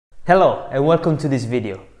Hello and welcome to this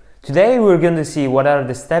video. Today we're going to see what are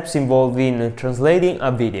the steps involved in translating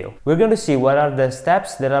a video. We're going to see what are the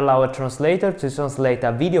steps that allow a translator to translate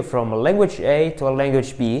a video from a language A to a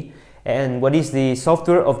language B, and what is the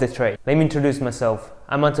software of the trade. Let me introduce myself.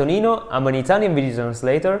 I'm Antonino, I'm an Italian video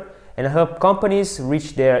translator, and I help companies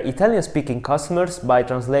reach their Italian-speaking customers by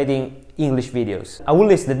translating English videos. I will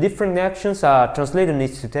list the different actions a translator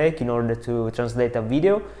needs to take in order to translate a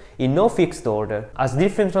video in no fixed order, as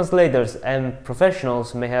different translators and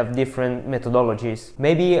professionals may have different methodologies.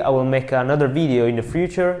 Maybe I will make another video in the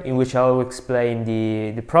future in which I will explain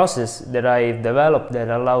the process that I've developed that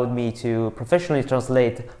allowed me to professionally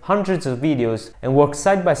translate hundreds of videos and work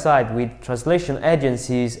side by side with translation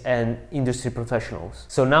agencies and industry professionals.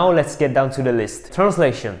 So now let's get down to the list.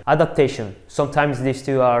 Translation, adaptation, sometimes these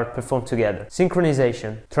two are performed together.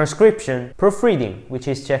 Synchronization, transcription, proofreading, which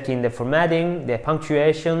is checking the formatting, the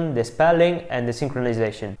punctuation, the spelling and the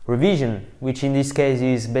synchronization. Revision, which in this case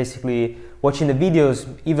is basically watching the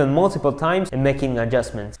videos even multiple times and making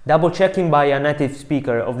adjustments. Double checking by a native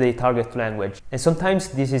speaker of the target language. And sometimes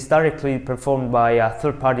this is directly performed by a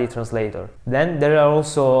third-party translator. Then there are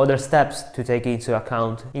also other steps to take into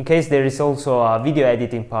account in case there is also a video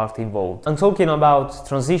editing part involved. I'm talking about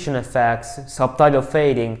transition effects, subtitle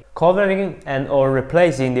fading, covering and or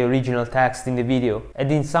replacing the original text in the video,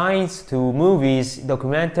 adding signs to movies,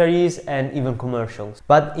 documentaries and even commercials.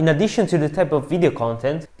 But in addition to the type of video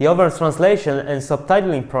content, the overall translation and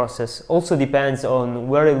subtitling process also depends on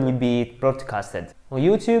where it will be broadcasted. On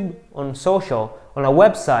YouTube, on social, on a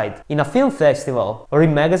website, in a film festival, or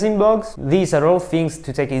in magazine blogs. These are all things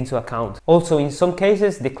to take into account. Also, in some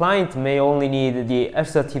cases, the client may only need the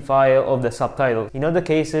RTF file of the subtitle. In other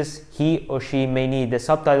cases, he or she may need the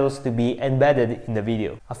subtitles to be embedded in the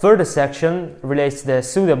video. A further section relates to the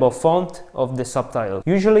suitable font of the subtitle.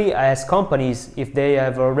 Usually, I ask companies if they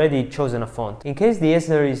have already chosen a font. In case the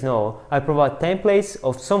answer is no, I provide templates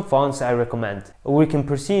of some fonts I recommend. We can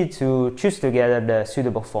proceed to choose together the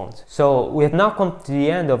suitable font. So we have now come to the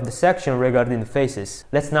end of the section regarding the faces.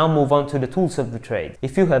 Let's now move on to the tools of the trade.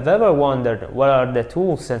 If you have ever wondered what are the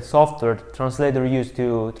tools and software translators use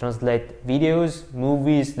to translate videos,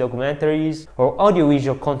 movies, documentaries, or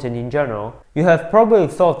audiovisual content in general, you have probably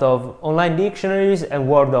thought of online dictionaries and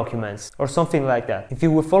Word documents, or something like that. If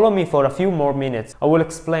you will follow me for a few more minutes, I will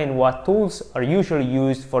explain what tools are usually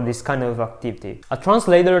used for this kind of activity. A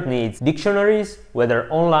translator needs dictionaries,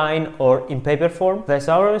 whether online or in paper form,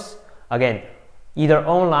 thesaurus, again, either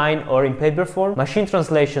online or in paper form, machine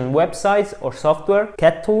translation websites or software,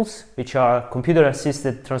 CAT tools, which are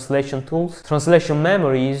computer-assisted translation tools, translation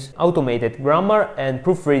memories, automated grammar and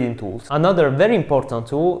proofreading tools. Another very important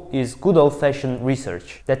tool is good old-fashioned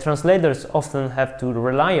research that translators often have to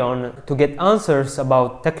rely on to get answers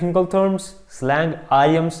about technical terms, slang,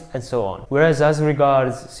 idioms and so on. Whereas as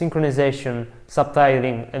regards synchronization,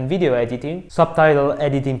 subtitling and video editing, subtitle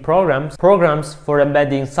editing programs for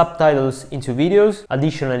embedding subtitles into videos,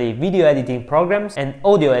 additionally video editing programs and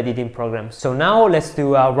audio editing programs. So now let's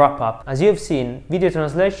do a wrap up. As you have seen, video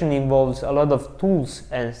translation involves a lot of tools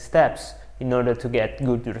and steps in order to get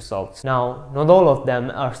good results. Now, not all of them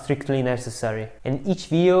are strictly necessary, and each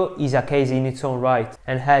video is a case in its own right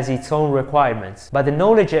and has its own requirements, but the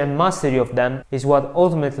knowledge and mastery of them is what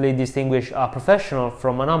ultimately distinguishes a professional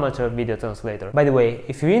from an amateur video translator. By the way,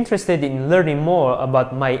 if you're interested in learning more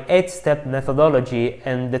about my 8-step methodology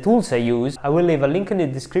and the tools I use, I will leave a link in the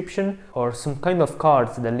description or some kind of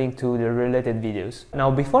cards that link to the related videos. Now,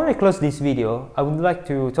 before I close this video, I would like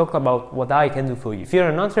to talk about what I can do for you. If you're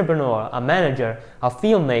an entrepreneur, a manager, a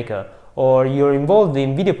filmmaker, or you're involved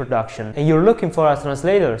in video production and you're looking for a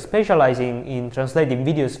translator specializing in translating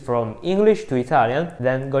videos from English to Italian,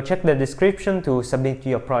 then go check the description to submit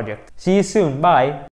your project. See you soon, bye!